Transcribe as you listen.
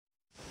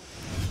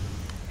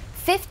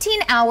15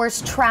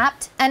 hours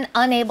trapped and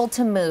unable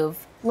to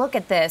move. Look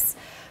at this.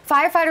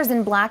 Firefighters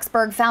in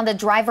Blacksburg found a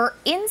driver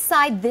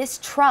inside this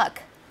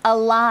truck,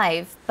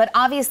 alive, but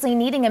obviously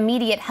needing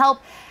immediate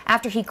help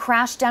after he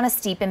crashed down a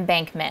steep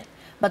embankment.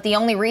 But the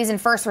only reason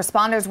first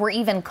responders were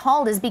even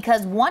called is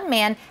because one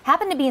man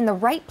happened to be in the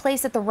right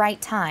place at the right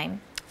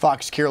time.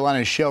 Fox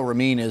Carolina's Shell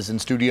Ramin is in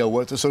studio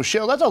with us. So,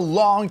 Shell, that's a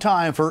long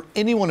time for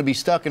anyone to be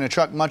stuck in a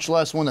truck, much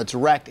less one that's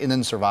wrecked and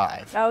then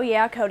survive. Oh,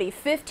 yeah, Cody.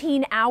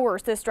 15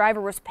 hours this driver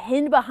was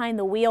pinned behind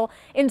the wheel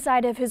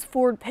inside of his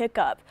Ford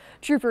pickup.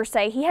 Troopers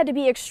say he had to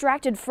be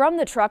extracted from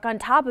the truck on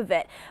top of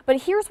it.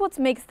 But here's what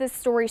makes this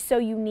story so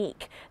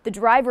unique. The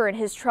driver and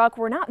his truck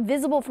were not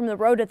visible from the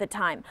road at the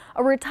time.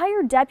 A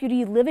retired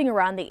deputy living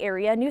around the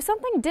area knew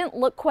something didn't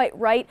look quite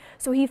right,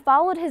 so he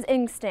followed his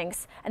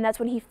instincts, and that's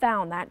when he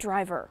found that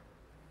driver.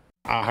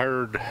 I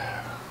heard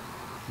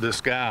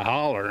this guy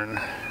hollering,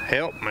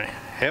 "Help me,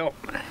 help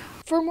me."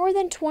 For more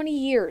than 20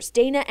 years,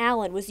 Dana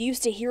Allen was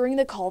used to hearing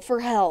the call for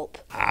help.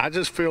 I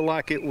just feel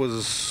like it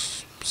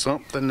was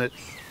something that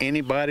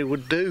anybody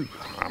would do.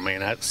 I mean,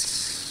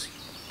 that's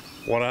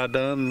what I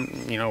done,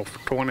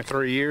 for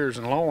 23 years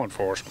in law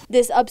enforcement.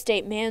 This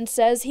upstate man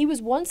says he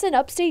was once an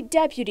upstate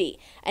deputy,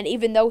 and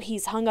even though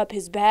he's hung up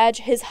his badge,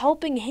 his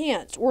helping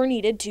hands were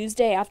needed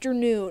Tuesday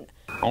afternoon.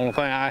 Only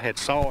thing I had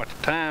saw at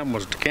the time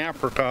was the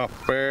camper top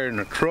there, and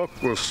the truck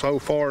was so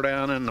far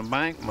down in the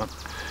embankment,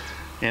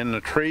 and the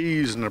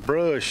trees and the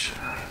brush,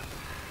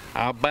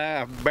 I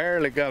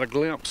barely got a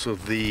glimpse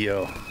of the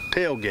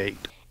tailgate.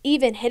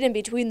 Even hidden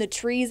between the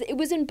trees, it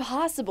was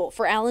impossible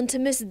for Allen to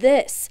miss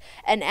this,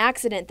 an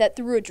accident that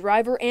threw a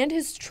driver and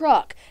his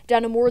truck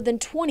down a more than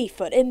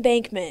 20-foot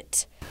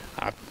embankment.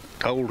 I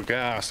told the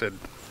guy, I said,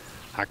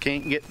 "I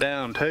can't get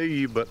down to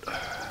you, but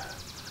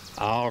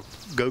I'll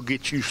go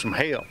get you some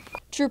help."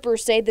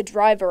 Troopers say the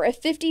driver, a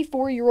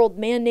 54-year-old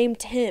man named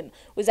Tim,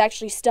 was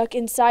actually stuck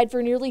inside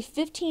for nearly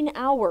 15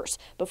 hours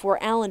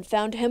before Allen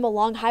found him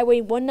along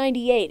Highway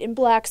 198 in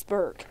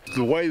Blacksburg.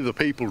 The way the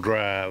people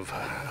drive,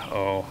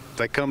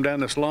 they come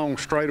down this long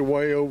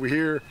straightaway over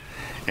here,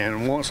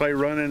 and once they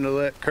run into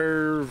that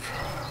curve,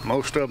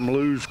 most of them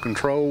lose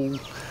control.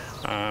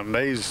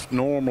 There's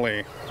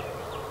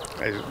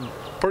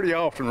pretty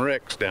often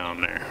wrecks down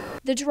there.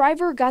 The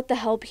driver got the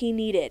help he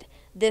needed.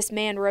 This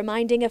man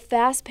reminding a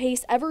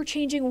fast-paced,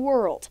 ever-changing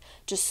world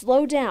to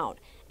slow down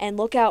and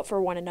look out for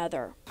one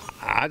another.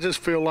 I just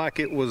feel like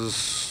it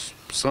was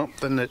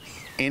something that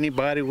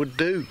anybody would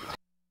do.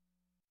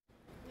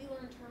 We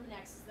learned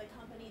Terminix is the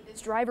company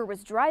this driver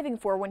was driving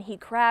for when he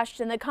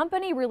crashed, and the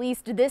company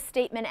released this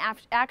statement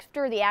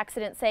after the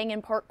accident, saying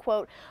in part,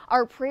 quote,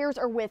 "Our prayers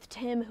are with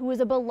Tim, who is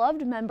a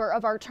beloved member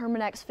of our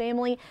Terminix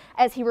family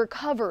as he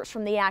recovers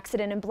from the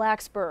accident in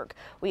Blacksburg.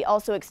 We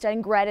also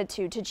extend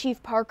gratitude to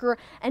Chief Parker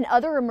and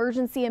other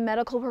emergency and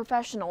medical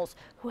professionals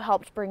who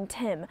helped bring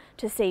Tim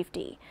to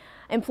safety."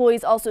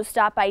 Employees also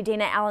stopped by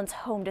Dana Allen's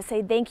home to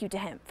say thank you to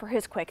him for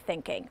his quick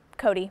thinking.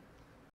 Cody.